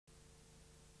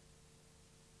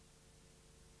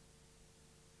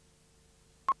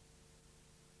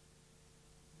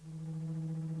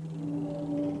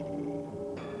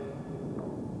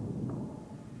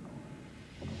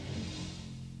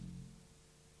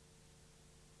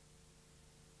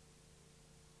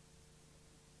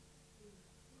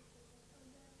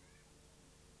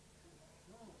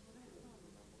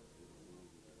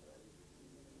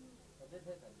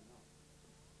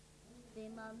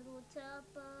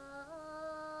cepat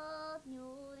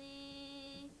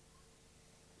nyuri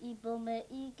ibu me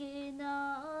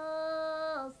ikina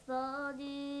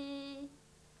sadi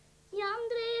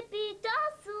yandri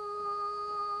pitasu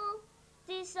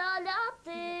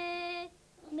tisalate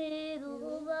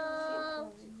meruba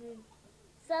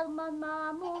salman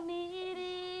mamu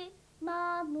miri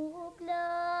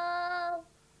mamuklaw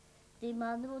di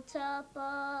manru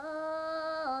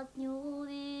cepat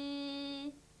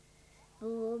nyuri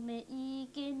bume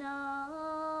ikinas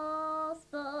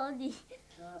pali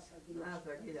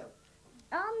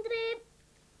Andre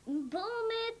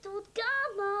bume tut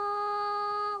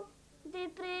kamau di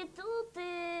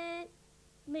pretute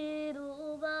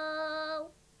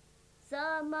merubau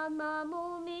sama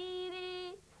mamu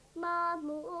miri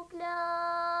mamu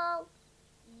uklau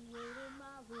iero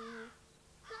mawu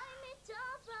kai me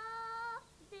chapa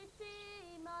dite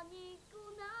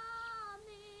manikunami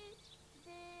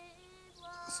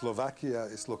Slovakia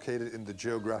is located in the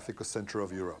geographical center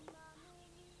of Europe.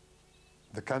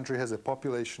 The country has a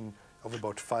population of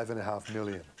about 5.5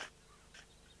 million.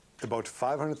 About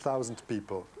 500,000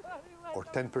 people, or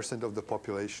 10% of the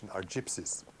population, are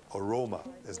Gypsies, or Roma,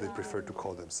 as they prefer to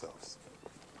call themselves.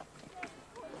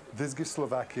 This gives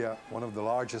Slovakia one of the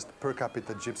largest per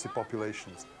capita Gypsy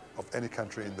populations of any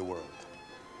country in the world.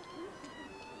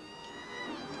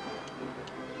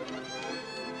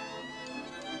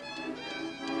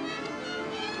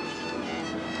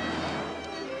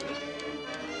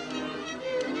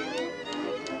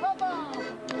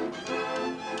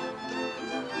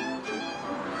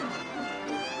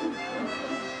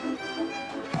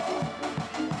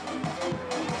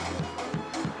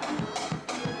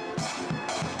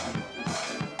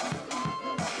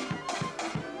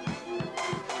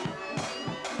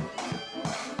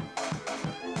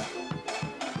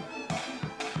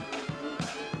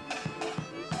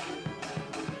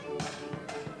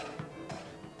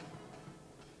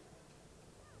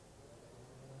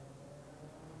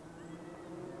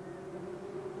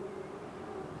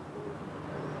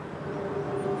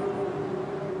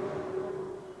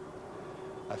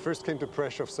 I first came to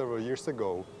Prešov several years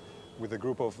ago with a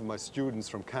group of my students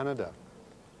from Canada.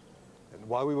 And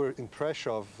while we were in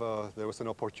Prešov, there was an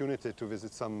opportunity to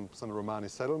visit some Romani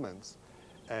settlements.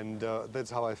 And that's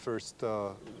how I first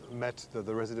met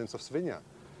the residents of Svinia.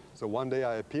 So one day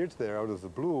I appeared there out of the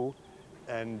blue,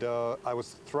 and I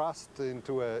was thrust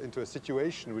into a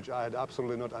situation which I had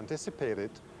absolutely not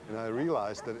anticipated. And I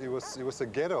realized that it was a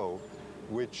ghetto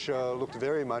which looked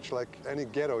very much like any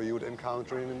ghetto you would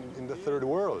encounter in the third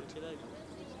world.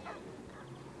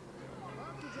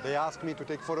 They asked me to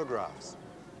take photographs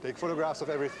of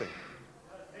everything.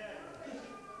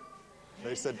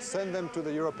 They said, send them to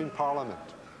the European Parliament,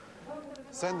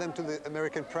 send them to the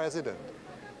American president,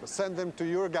 send them to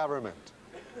your government.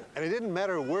 And it didn't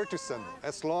matter where to send them,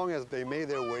 as long as they made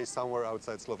their way somewhere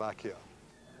outside Slovakia.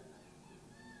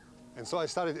 And so I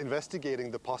started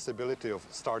investigating the possibility of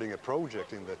starting a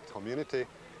project in that community,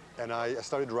 and I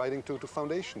started writing to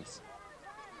foundations.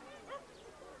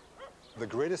 The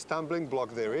greatest stumbling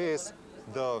block there is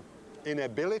the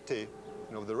inability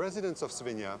of the residents of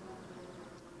Svinia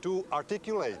to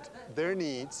articulate their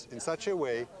needs in such a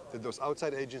way that those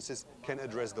outside agencies can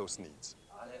address those needs.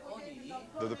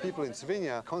 The people in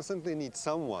Svinia constantly need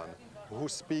someone who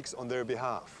speaks on their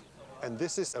behalf. And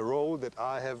this is a role that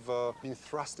I have been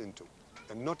thrust into.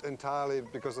 And not entirely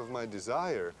because of my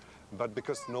desire, but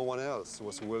because no one else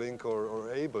was willing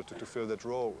or able to fill that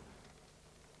role.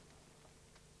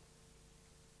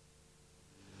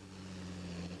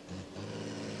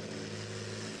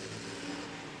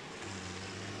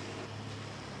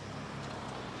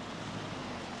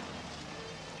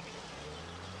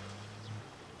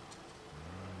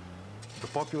 The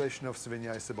population of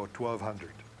Svinia is about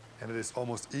 1,200, and it is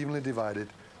almost evenly divided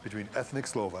between ethnic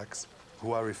Slovaks,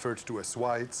 who are referred to as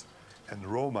whites, and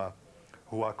Roma,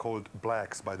 who are called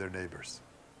blacks by their neighbors.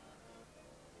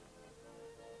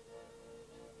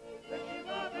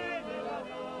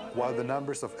 While the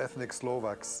numbers of ethnic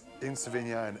Slovaks in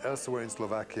Svinia and elsewhere in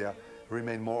Slovakia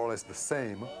remain more or less the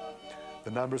same,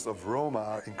 the numbers of Roma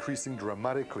are increasing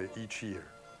dramatically each year.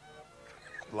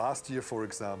 Last year, for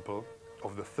example,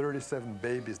 of the 37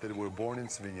 babies that were born in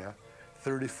Svinia,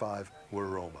 35 were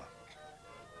Roma.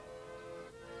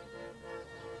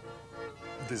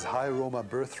 This high Roma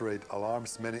birth rate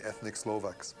alarms many ethnic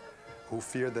Slovaks, who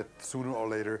fear that sooner or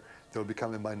later they'll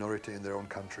become a minority in their own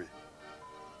country.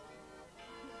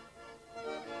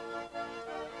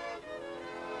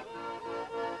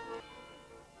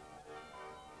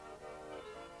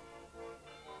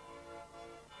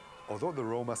 Although the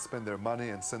Roma spend their money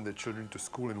and send their children to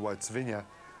school in White Svinia,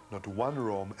 not one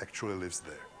Rome actually lives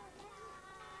there.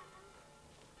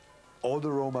 All the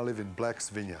Roma live in Black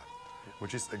Svinia,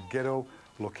 which is a ghetto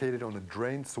located on a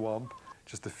drained swamp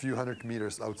just a few hundred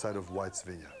meters outside of White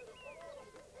Svinia.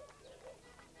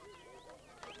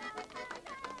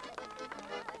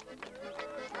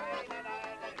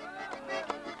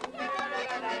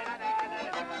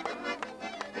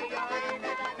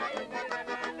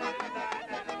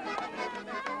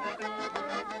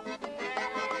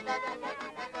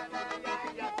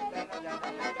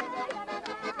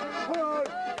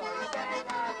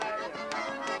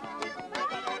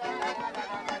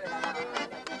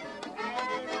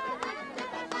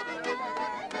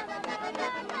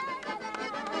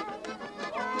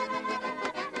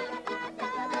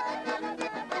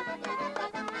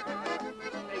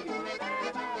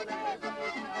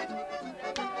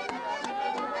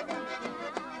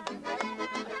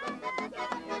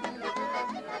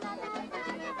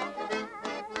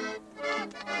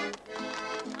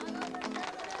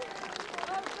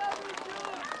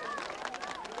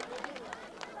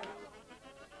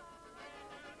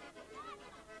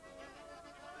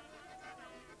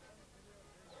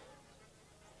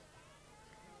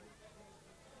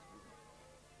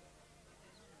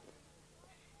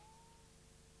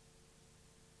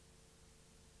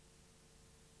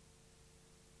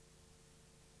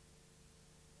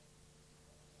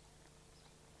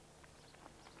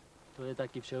 To je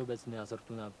taký všeobecný názor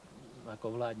tu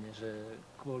ako vládne, že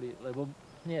lebo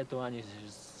nie je to ani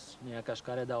nejaká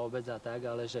škaredá obec a tak,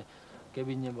 ale že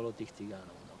keby nebolo tých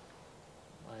cigánov. No.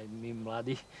 Aj my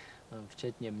mladí,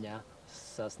 včetne mňa,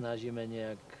 sa snažíme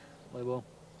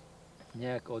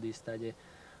nejak odísť tade,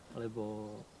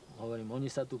 lebo hovorím, oni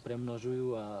sa tu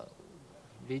premnožujú a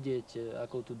vidieť,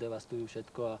 ako tu devastujú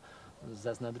všetko a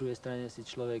zas na druhej strane si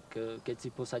človek, keď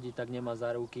si posadí, tak nemá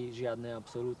záruky žiadne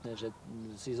absolútne, že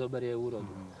si zoberie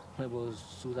úrodu. Lebo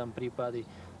sú tam prípady,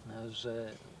 že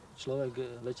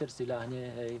človek večer si ľahne,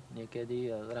 hej,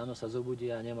 niekedy a ráno sa zobudí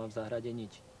a nemá v záhrade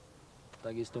nič.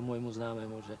 Takisto môjmu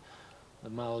známemu, že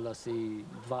mal asi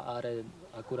 2 áre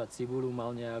akurát cibulu,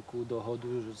 mal nejakú dohodu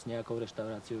s nejakou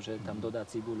reštauráciou, že tam dodá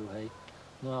cibulu, hej.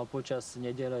 No a počas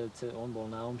nedele on bol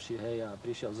na omši, hej, a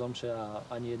prišiel z omše a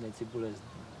ani jednej cibule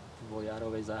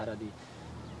Jarovej záhrady.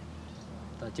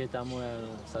 Tá teta moja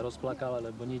sa rozplakala,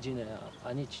 lebo nič iné a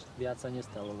nič viac sa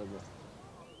nestalo, lebo...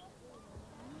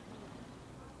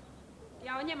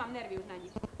 Ja nemám nervy už na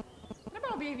nich.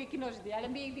 Trebalo by ich vykynúť vždy, ale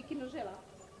by ich vykynúžela.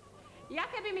 Ja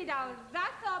keby mi dal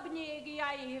zásobník,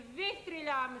 ja ich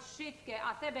vystriľam všetké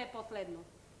a sebe poslednú.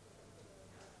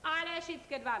 Ale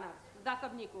všetké 12 v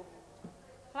zásobníku.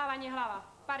 Hlava, nehlava,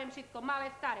 parem všetko,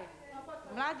 malé, staré.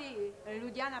 Mladí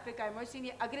ľudia, napríklad môj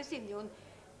syn je agresívny.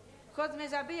 Chod sme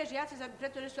zabije žiaci,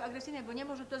 pretože sú agresívne, bo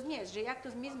nemôžu to zniesť. Že jak to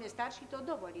my sme starší, to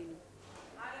dovolili.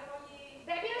 Ale oni...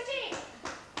 Debilči!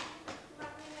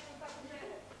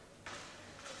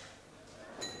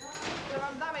 Že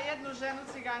vám dáme jednu ženu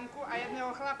cigánku a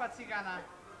jedného chlapa cigána.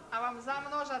 A vám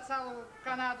zamnoža celú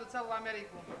Kanádu, celú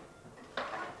Ameriku.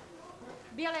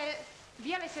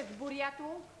 Biele sa zburia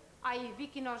tu a ich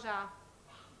vykinoža.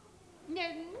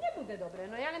 Nebude dobre,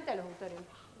 no ja len telo hovorím.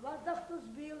 Vás za kto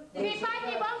zbil?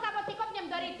 Vypadni vonka, bo ti kopnem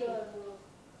do riky.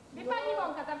 Vypadni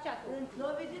vonka zavčasu.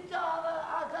 No vidíte,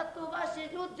 a za to vaše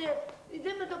ľudia,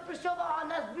 ideme do Prešova a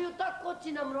nás bijú, tak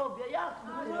koči nám robia. Jak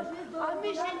to? A my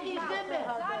že ideme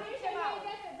hľadať.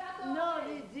 No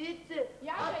vidíte,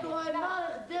 a to aj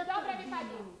malých detov. Dobre,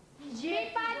 vypadni.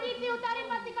 Vypadni, ty utorím,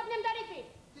 bo ti kopnem do riky.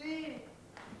 Ty,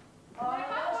 a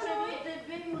vaše ľudia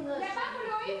bijú nás.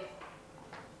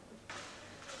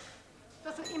 To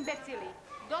sú imbecili.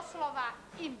 Doslova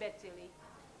imbecili.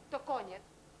 To koniec.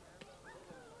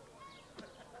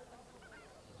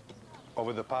 Over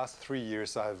the past 3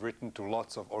 years, I have written to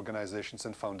lots of organizations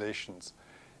and foundations,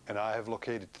 and I have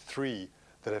located 3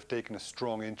 that have taken a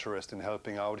strong interest in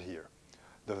helping out here.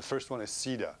 The first one is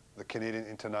CIDA, the Canadian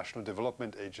International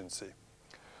Development Agency.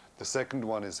 The second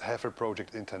one is Heifer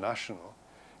Project International,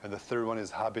 and the third one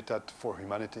is Habitat for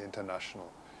Humanity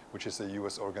International, which is a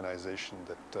US organization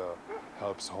that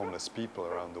helps homeless people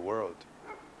around the world.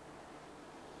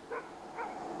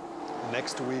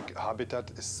 Next week, Habitat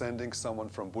is sending someone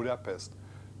from Budapest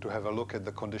to have a look at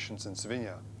the conditions in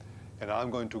Svinia, and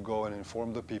I'm going to go and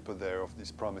inform the people there of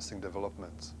these promising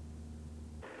developments.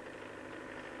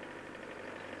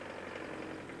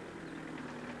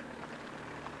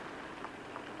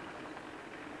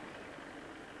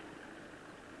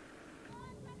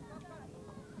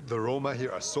 The Roma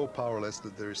here are so powerless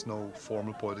that there is no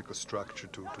formal political structure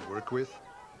to work with.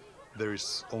 There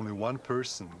is only one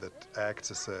person that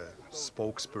acts as a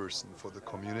spokesperson for the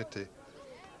community,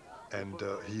 and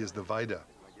he is the Vaida.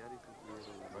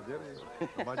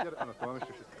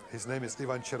 His name is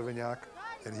Ivan Červeňák,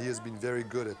 and he has been very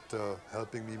good at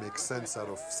helping me make sense out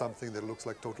of something that looks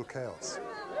like total chaos.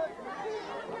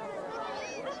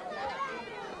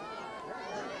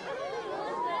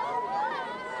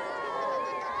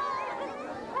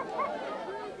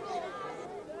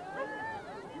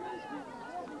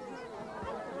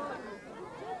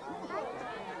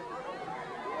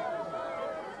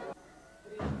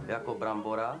 Jako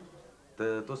brambora,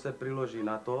 to se přiloží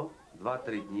na to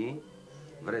 2-3 dní,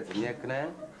 vrec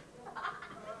měkne,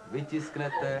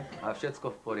 vytisknete a všecko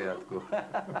v poriadku.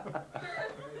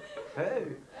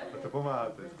 Hej. A to pomáhá.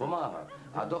 Pomáhá.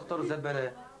 A doktor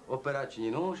zebere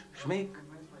operační nůž, šmik,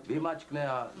 vymačkne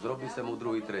a zrobí se mu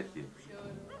druhý, třetí.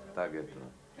 Tak je to.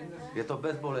 Je to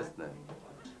bezbolestné.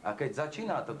 A keď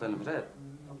začíná to ten vřet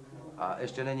a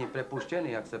ještě není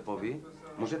prepuštěný, jak se poví,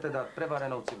 můžete dát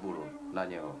prevarenou cibulu na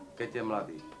něho, keď je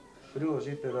mladý.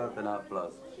 Přiložíte, dáte na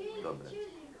plast. Dobře.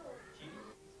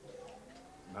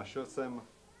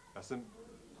 Já jsem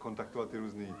kontaktoval ty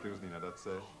různé nadace,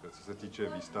 co se týče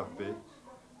výstavby.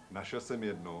 Našel jsem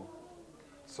jednu,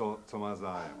 co má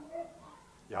zájem.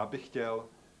 Já bych chtěl,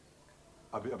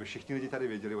 aby všichni lidi tady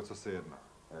věděli, o co se jedná.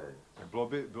 Tak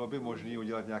bylo by možné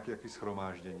udělat nějaké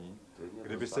shromáždění,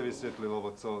 kde by se vysvětlilo,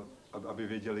 o co, aby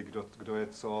věděli, kdo je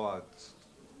co a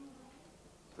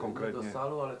konkrétně. Do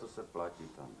sálu, ale to se platí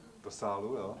tam. Do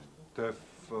sálu, jo? To je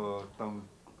tam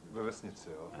ve vesnici,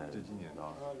 jo? V dědině.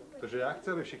 No. Takže já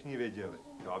chci, aby všichni věděli,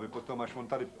 jo? Aby potom,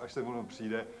 až se mnou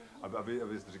přijde, aby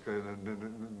říkali,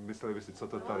 mysleli by si, co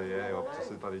to tady je, jo? Co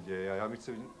se tady děje. A já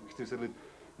chci vysvětlit,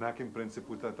 na jakém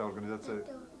principu ta organizace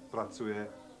pracuje,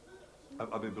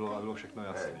 aby bylo všechno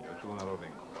jasné, aby to bylo na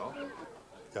rovinku. Jo?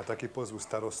 Já taky pozvu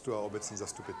starostu a obecní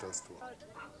zastupitelstvo.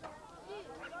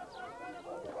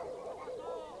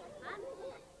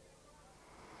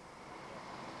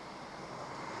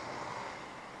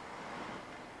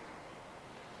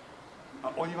 A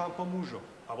oni vám pomůžou.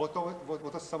 A o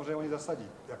to se samozřejmě oni zasadí.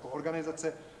 Jako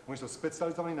organizace, oni jsou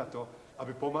specializovaní na to,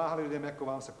 aby pomáhali lidem jako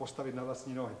vám se postavit na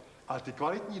vlastní nohy. Ale ty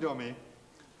kvalitní domy,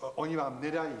 oni vám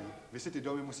nedají. Vy si ty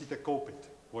domy musíte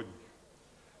koupit od nich.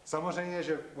 Samozřejmě,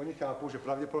 že oni chápou, že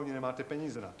pravděpodobně nemáte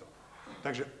peníze na to.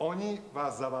 Takže oni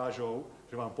vás zavážou,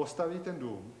 že vám postaví ten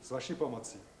dům s vaší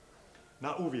pomocí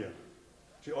na úvěr.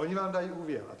 Že oni vám dají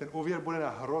úvěr a ten úvěr bude na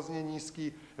hrozně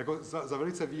nízký, jako za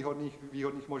velice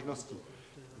výhodných možností.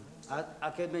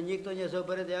 A keď mi nikto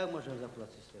nezobere, jak môžem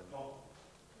zaplatiť? No,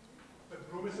 ten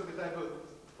průmysl by tady byl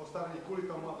postavený kvůli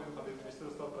tomu, aby jste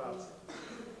dostal práci.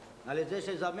 Ale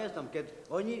zase zamestnám, keď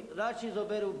oni radši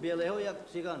zoberú bieleho, jak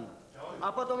cigána.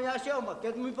 A potom ja ešte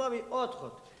keď mi poví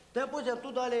odchod, tak pôjdem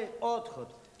tu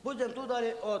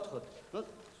ďalej odchod. No,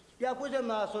 ja pôjdem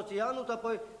na sociálnu, tak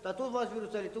povie, tu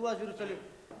vás vyrúcali.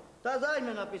 Tá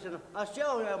zajme napísané. A z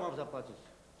čeho ja mám zaplatiť?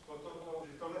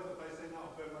 Tohle tady se jedná o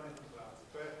permanentní práci.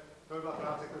 To by byla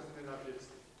práce, kterou jste měli na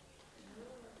vždycky.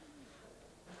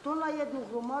 To na jednu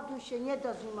hromadu ще не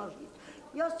да зима жить.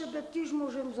 Ja sebe tiež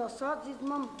môžem zasadiť,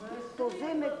 mám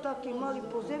pozemek, taký malý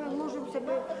pozemek, môžem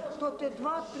sebe to tie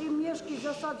 2-3 miešky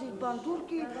zasadiť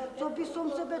bandúrky, co by som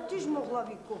sebe tiež mohla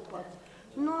vykopať.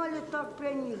 No ale tak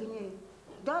pre nich nie.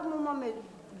 Darmo máme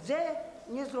dze,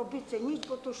 nezrobíte nič,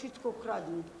 bo to všetko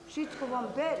kradnú. Všetko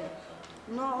vám bere.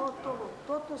 No a hotovo.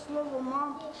 Toto slovo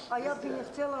mám a ja by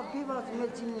nechcela bývať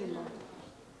medzi nimi.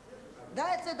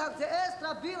 Dajte, tak se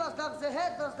Estra bila, tak se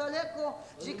Herda zdaleko,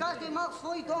 že každý mal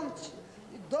svoj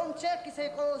domček,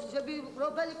 že by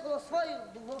robili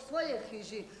vo svojej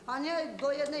chyži, a nie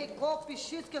do jednej kopy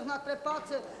všetkých na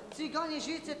trepáce, cigáni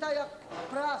žice tak jak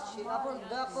práši,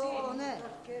 ako ne.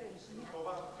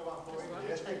 To vám povím,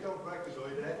 ještě k tomu projektu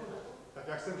dojde, tak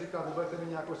jak jsem říkal, vy budete mít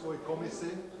nějakou svoji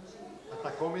komisi a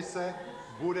ta komise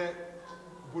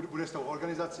bude s tou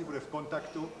organizací, bude v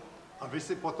kontaktu a vy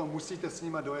si potom musíte s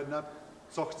nima dojednat,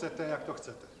 co chcete, jak to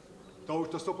chcete.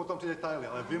 To jsou potom ty detaily,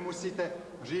 ale vy musíte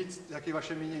říct, jaký je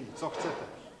vaše mínění, co chcete.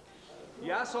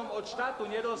 Ja som od štátu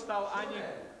nedostal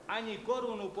ani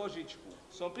korunu požičku.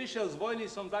 Som prišiel z vojny,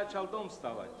 som začal dom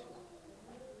stavať.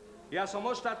 Ja som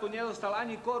od štátu nedostal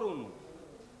ani korunu.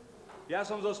 Ja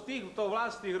som zo týchto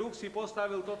vlastných rúk si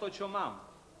postavil toto, čo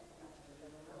mám.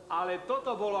 Ale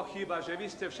toto bolo chyba, že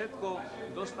vy ste všetko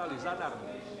dostali zadarmo.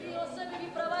 Vy o sebe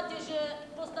vyprávate, že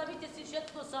postavíte si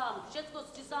všetko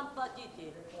si sám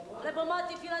platíte. Lebo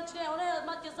máte finančné,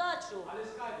 máte začu. Ale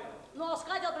skáďal? No,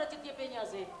 skáďal brate tie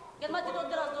peniaze. Keď máte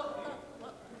doteraz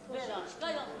zbera,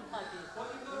 skáďal máte.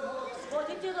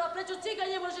 Chodíte do, prečo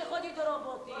cigán nemôže chodiť do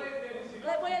roboty?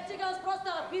 Lebo je cigán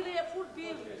sprostá, pil je, furt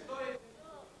pil.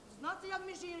 Znáte, jak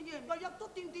my žijeme? Jak to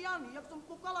ty indiáni, jak som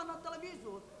kúkala na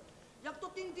televízor. Jak to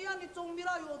ti indijani co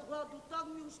umiraju od gladu, tak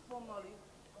mi už pomali.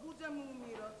 Budemo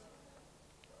umirat.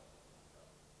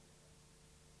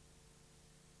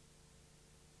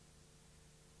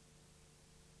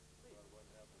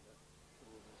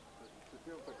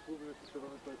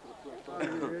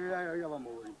 Ja vam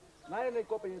govorim. Na jednej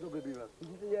kopeni dobre bila.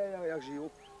 Vidite jak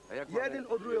žijú. Jeden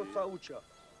od druhého sa učia.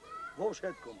 Vo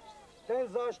všetkom. Ten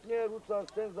začne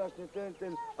rucať, ten začne,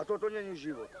 ten. A toto není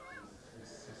život.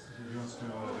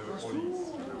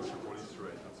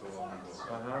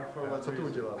 Aha, co tu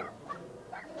udělali?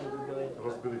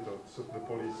 Rozbili to, so the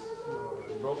police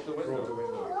broke the window.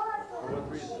 For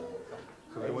what reason?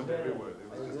 So they went everywhere, it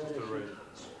was just a raid.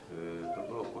 To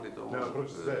bylo kvůli tomu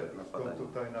Proč se? napadání. To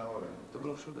tady nahoře. To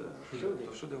bylo všude.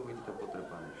 To všude uvidíte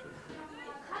potrepané všechno.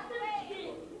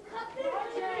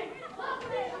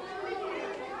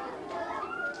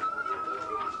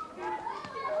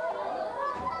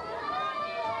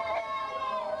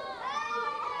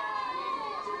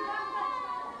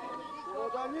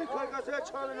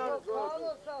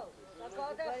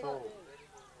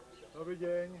 Dobrý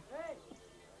deň.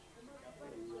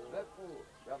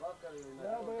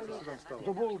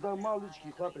 To bol tam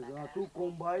maličký chlapec, a tu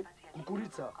kombaj,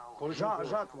 kukurica,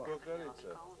 žatva.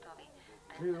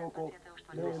 3 rokov,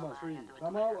 nema.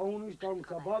 A on už tam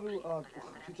sa bavil a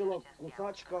chytila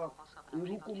kosačka i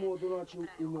ruku mu odonačil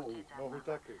i nohu. Nohu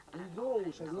taky. I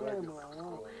nohu však nema,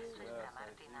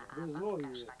 bez nohy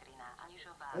je.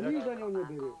 A nič na ňom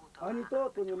nebere. Ani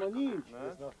toto nema, nič.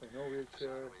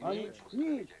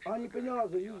 Nič, ani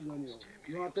peniaze, nič na ňom.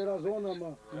 No a teraz ona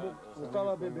ma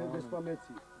ostala bez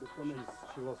pamäti.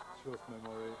 She lost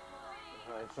memory.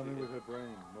 Something with her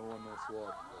brain, no one knows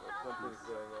what. Something's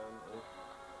going on.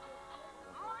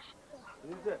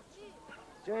 Vidíte,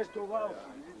 cestoval,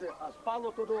 vidíte, a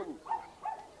spadlo to dolu.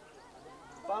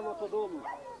 Spadlo to dolu.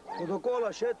 To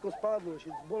dokola všetko spadlo,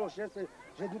 bolo všetko,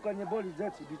 že duka neboli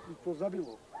deci, by to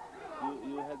zabilo.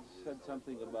 You had said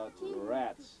something about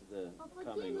rats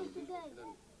coming.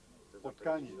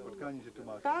 Potkání, že tu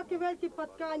máš. Také veľké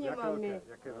potkanie máme.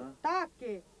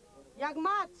 Také, jak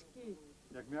mačky.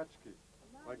 Jak mňačky.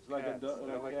 It's like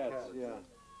cats, yeah.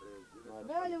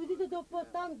 Veľa, vidíte,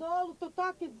 tam dolu, to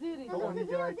také dziry. To oni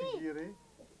dělají ty díry,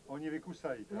 oni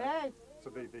vykusají, tak? Hej. So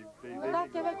they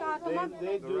Také veľké, a to mám,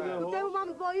 tu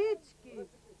mám dvojičky.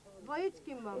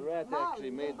 Dvojičky mám. The rat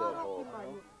actually made that hole.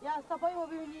 Ja sa bojím,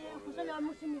 aby mi nekúšali, ale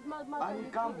musím ísť mať. Ani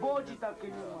Kambodži také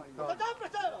nemajú.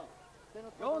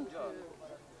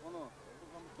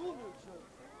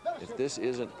 If this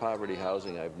isn't poverty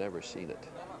housing, I've never seen it.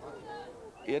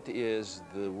 It is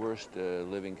the worst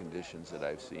living conditions that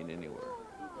I've seen anywhere.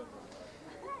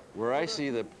 Where I see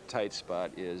the tight spot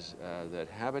is that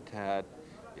Habitat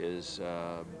is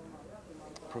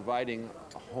providing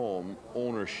home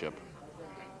ownership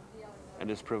and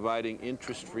is providing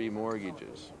interest-free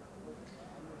mortgages.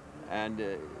 And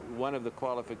one of the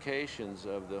qualifications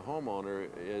of the homeowner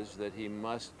is that he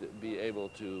must be able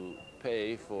to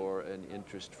pay for an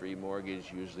interest-free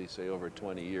mortgage, usually say over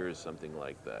 20 years, something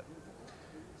like that.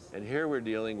 And here we're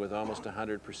dealing with almost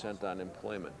 100%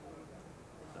 unemployment.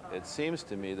 It seems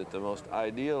to me that the most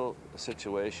ideal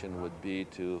situation would be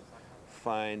to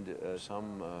find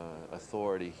some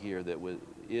authority here that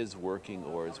is working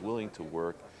or is willing to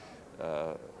work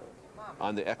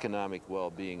on the economic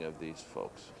well-being of these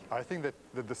folks. I think that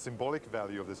the symbolic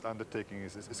value of this undertaking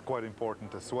is quite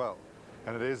important as well.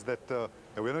 And it is that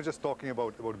we're not just talking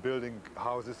about building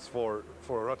houses for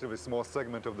a relatively small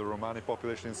segment of the Romani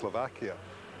population in Slovakia,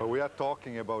 but we are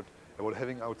talking about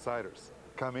having outsiders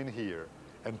come in here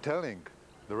and telling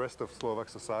the rest of Slovak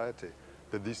society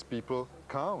that these people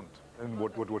count. And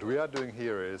what we are doing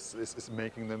here is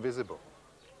making them visible.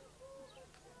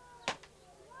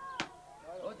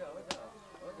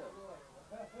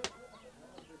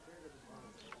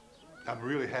 I'm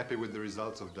really happy with the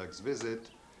results of Doug's visit.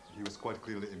 He was quite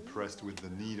clearly impressed with the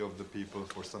need of the people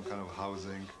for some kind of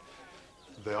housing.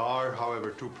 There are,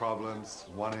 however, two problems.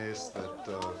 One is that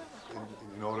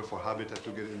in order for Habitat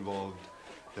to get involved,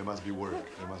 there must be work.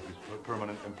 There must be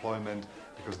permanent employment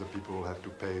because the people will have to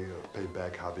pay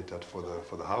back Habitat for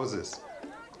the houses.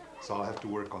 So I'll have to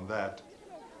work on that.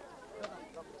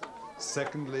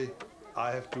 Secondly,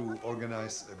 I have to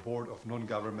organize a board of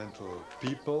non-governmental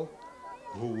people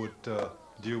who would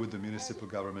deal with the municipal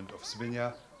government of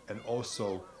Svinia and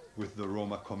also with the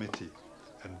Roma committee.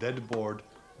 And that board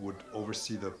would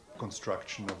oversee the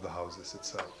construction of the houses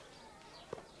itself.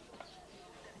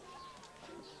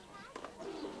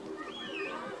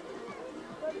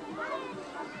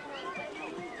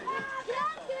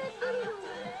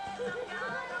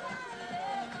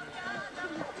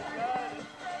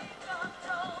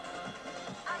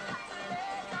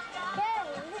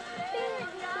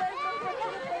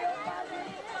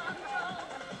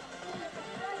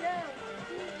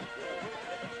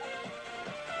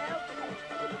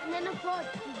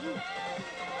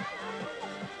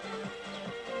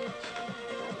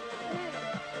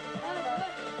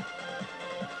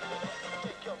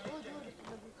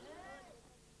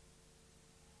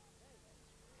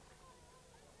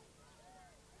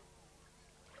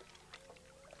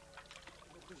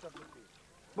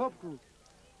 Bobku,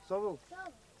 Savo.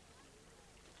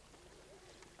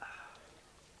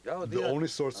 The only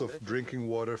source of drinking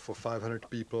water for 500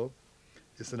 people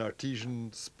is an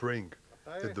artesian spring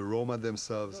that the Roma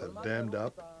themselves have dammed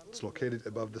up. It's located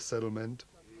above the settlement,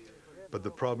 but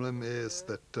the problem is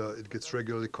that it gets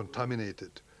regularly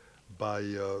contaminated by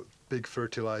pig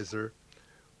fertilizer,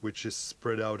 which is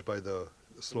spread out by the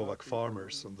Slovak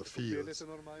farmers on the fields,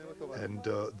 and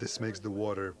this makes the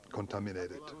water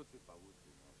contaminated.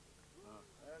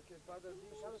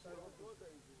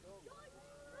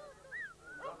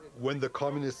 When the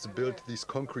communists built these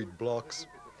concrete blocks,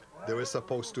 they were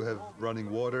supposed to have running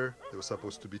water, there were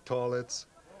supposed to be toilets,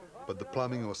 but the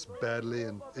plumbing was badly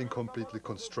and incompletely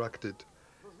constructed,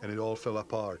 and it all fell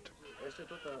apart.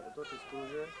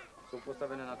 Sú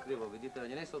postavené na krivo, vidíte,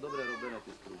 nie sú dobre robené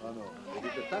tie sprúhy. Áno.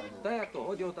 Vidíte, tak to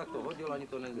hodil, ani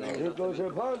to neznamená.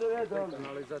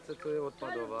 Kanalizácia to je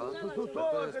odpadová,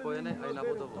 to je spojené aj na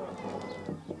vodovod.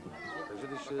 Takže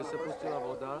když se pustila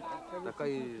voda, tak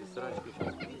aj sračky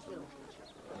všetky.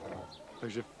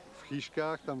 Takže v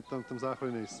chýškách tam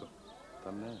záchody nejsou?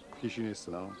 Tam ne. V chýši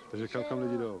nejsou? No. Takže kam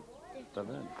lidi jdou? Tam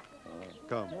ven.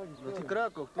 Kam? Do těch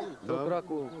krákov, tu. Do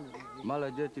krákov.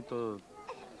 Malé děti to...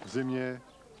 V zimě,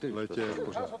 v letě,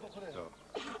 pořád. Jo.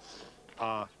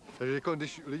 A takže jako,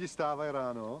 když lidi stávají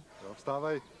ráno, jo,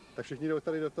 vstávají, tak všichni jdou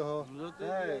tady do toho.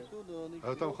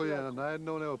 A tam chodí na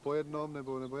jednou, nebo po jednom,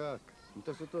 nebo jak?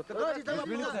 To sú to...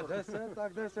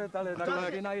 Tak 10, ale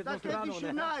na jednu stranu,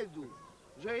 ne? Najdu,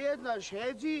 že jedna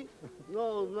šedzi,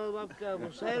 no, mamka, alebo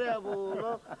sere, alebo,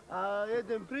 no, a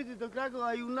jeden príde do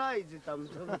Krakova a ju najde tam.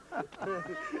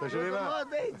 Takže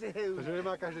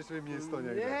nemá každý svoje místo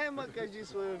někde. Nemá každý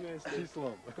svoje místo.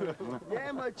 Číslom.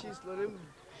 Nemá číslo,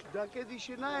 dakedy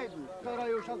še najdu.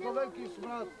 Starajú však to veľký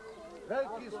smrad.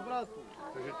 Veľký smrad.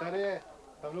 Takže tady je,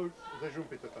 tam jdou ze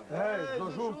žumpy to tam. Hej, do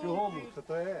žumpy, homu. Co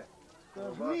to je? To je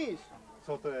hmyz.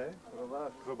 Co to je?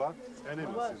 Robák. Ja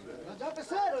nemusím. Dáte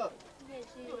sero.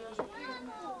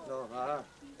 No, aha.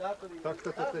 Tak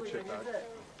to teče, tak.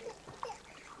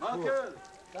 Michael,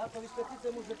 táto vysvetlice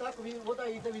môže tako, voda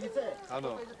ide, vidíte?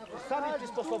 Áno. Sami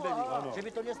prispôsobili, že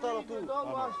by to nestalo tu.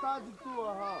 Áno. Stádi tu,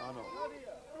 aha. Áno.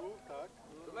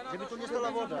 Že by tu nestala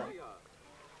voda.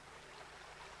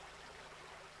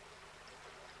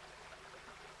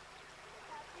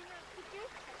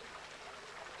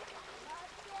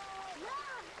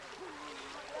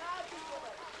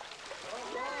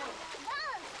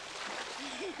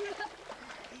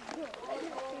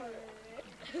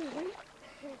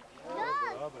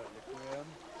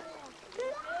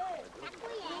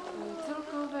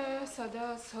 Celkové sa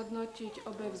dá zhodnotiť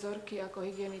obe vzorky ako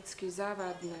hygienicky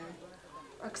závadné.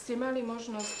 Ak ste mali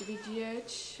možnosť vidieť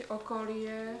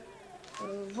okolie,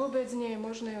 vôbec nie je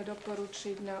možné ju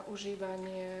doporučiť na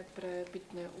užívanie pre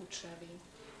pitné účely.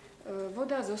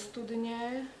 Voda zo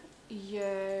studne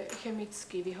je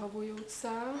chemicky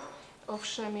vyhovujúca,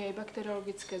 ovšem jej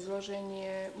bakteriologické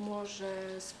zloženie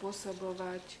môže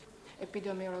spôsobovať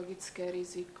epidemiologické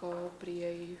riziko pri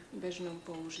jej bežnom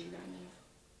používaní.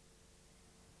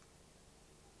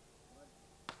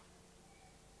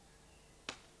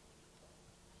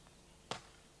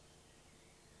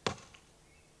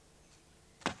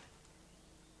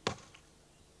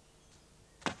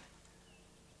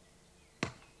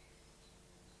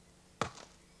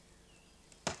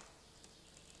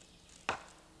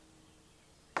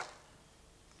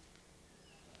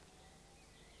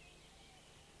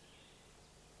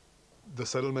 The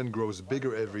settlement grows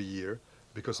bigger every year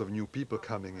because of new people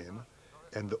coming in,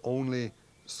 and the only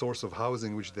source of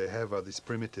housing which they have are these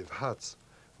primitive huts,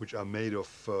 which are made of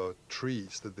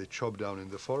trees that they chop down in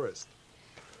the forest.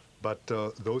 But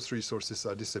those resources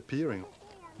are disappearing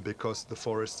because the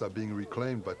forests are being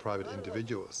reclaimed by private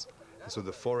individuals. And so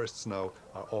the forests now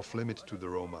are off limit to the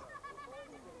Roma.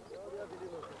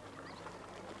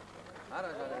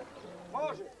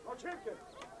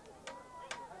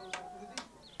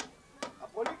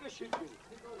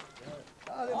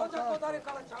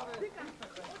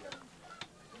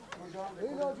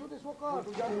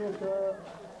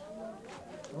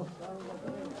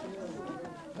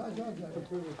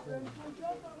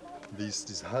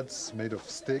 These huts made of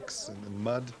sticks and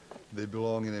mud, they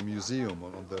belong in a museum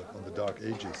on the Dark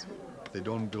Ages. They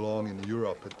don't belong in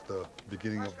Europe at the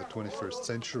beginning of the 21st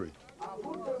century.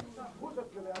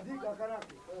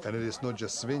 And it is not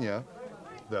just Svinia.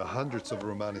 There are hundreds of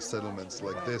Romani settlements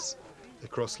like this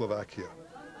across Slovakia.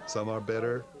 Some are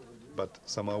better, but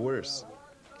some are worse.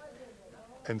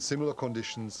 And similar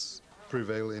conditions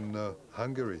prevail in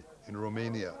Hungary, in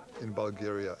Romania, in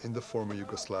Bulgaria, in the former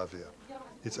Yugoslavia.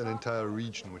 It's an entire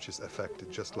region which is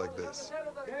affected just like this.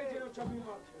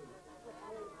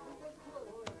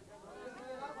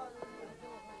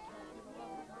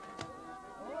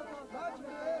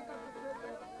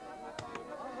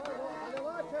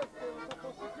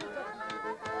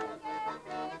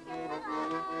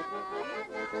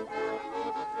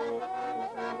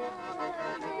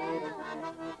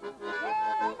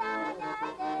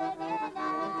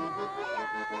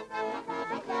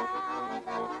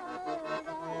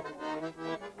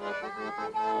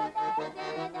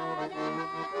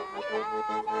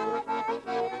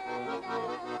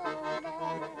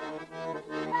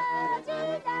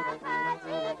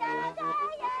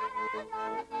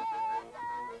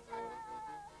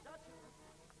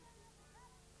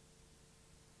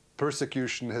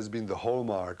 Persecution has been the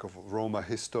hallmark of Roma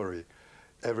history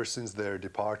ever since their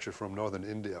departure from northern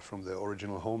India, from their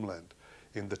original homeland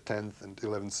in the 10th and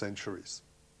 11th centuries.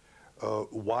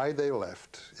 Why they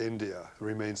left India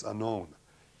remains unknown.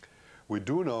 We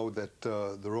do know that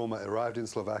the Roma arrived in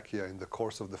Slovakia in the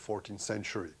course of the 14th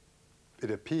century.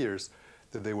 It appears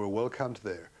that they were welcomed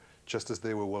there, just as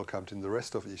they were welcomed in the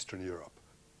rest of Eastern Europe.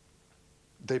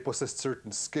 They possessed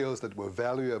certain skills that were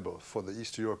valuable for the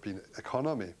Eastern European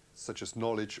economy, such as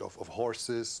knowledge of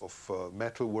horses, of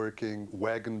metalworking,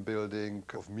 wagon building,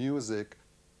 of music.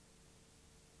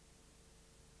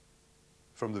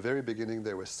 From the very beginning,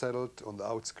 they were settled on the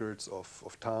outskirts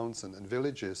of towns and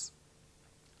villages.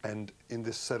 And in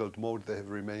this settled mode, they have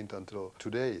remained until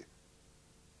today.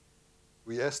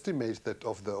 We estimate that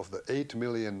of the 8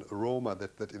 million Roma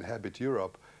that inhabit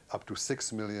Europe, up to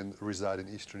 6 million reside in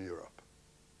Eastern Europe.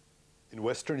 In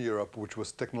Western Europe, which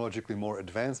was technologically more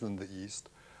advanced than the East,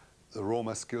 the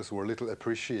Roma skills were little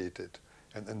appreciated,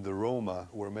 and the Roma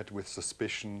were met with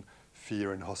suspicion,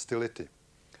 fear, and hostility.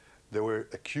 They were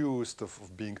accused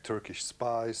of being Turkish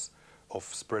spies, of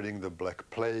spreading the Black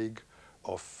Plague,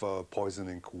 of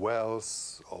poisoning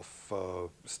wells, of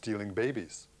stealing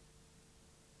babies.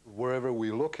 Wherever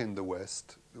we look in the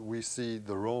West, we see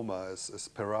the Roma as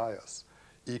pariahs,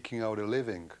 eking out a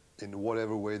living in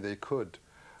whatever way they could,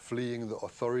 fleeing the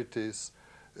authorities,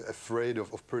 afraid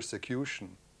of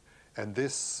persecution. And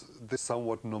this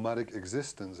somewhat nomadic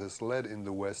existence has led in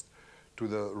the West to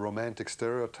the romantic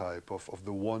stereotype of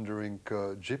the wandering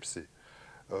gypsy,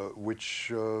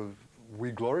 which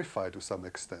we glorify to some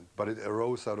extent, but it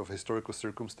arose out of historical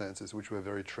circumstances which were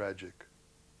very tragic.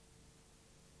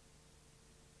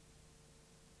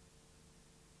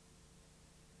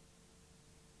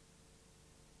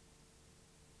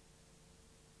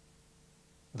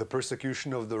 The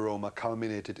persecution of the Roma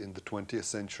culminated in the 20th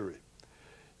century.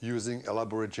 Using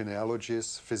elaborate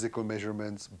genealogies, physical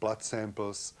measurements, blood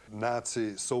samples,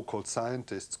 Nazi so-called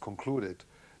scientists concluded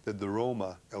that the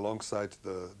Roma, alongside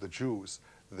the Jews,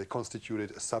 they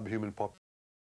constituted a subhuman population.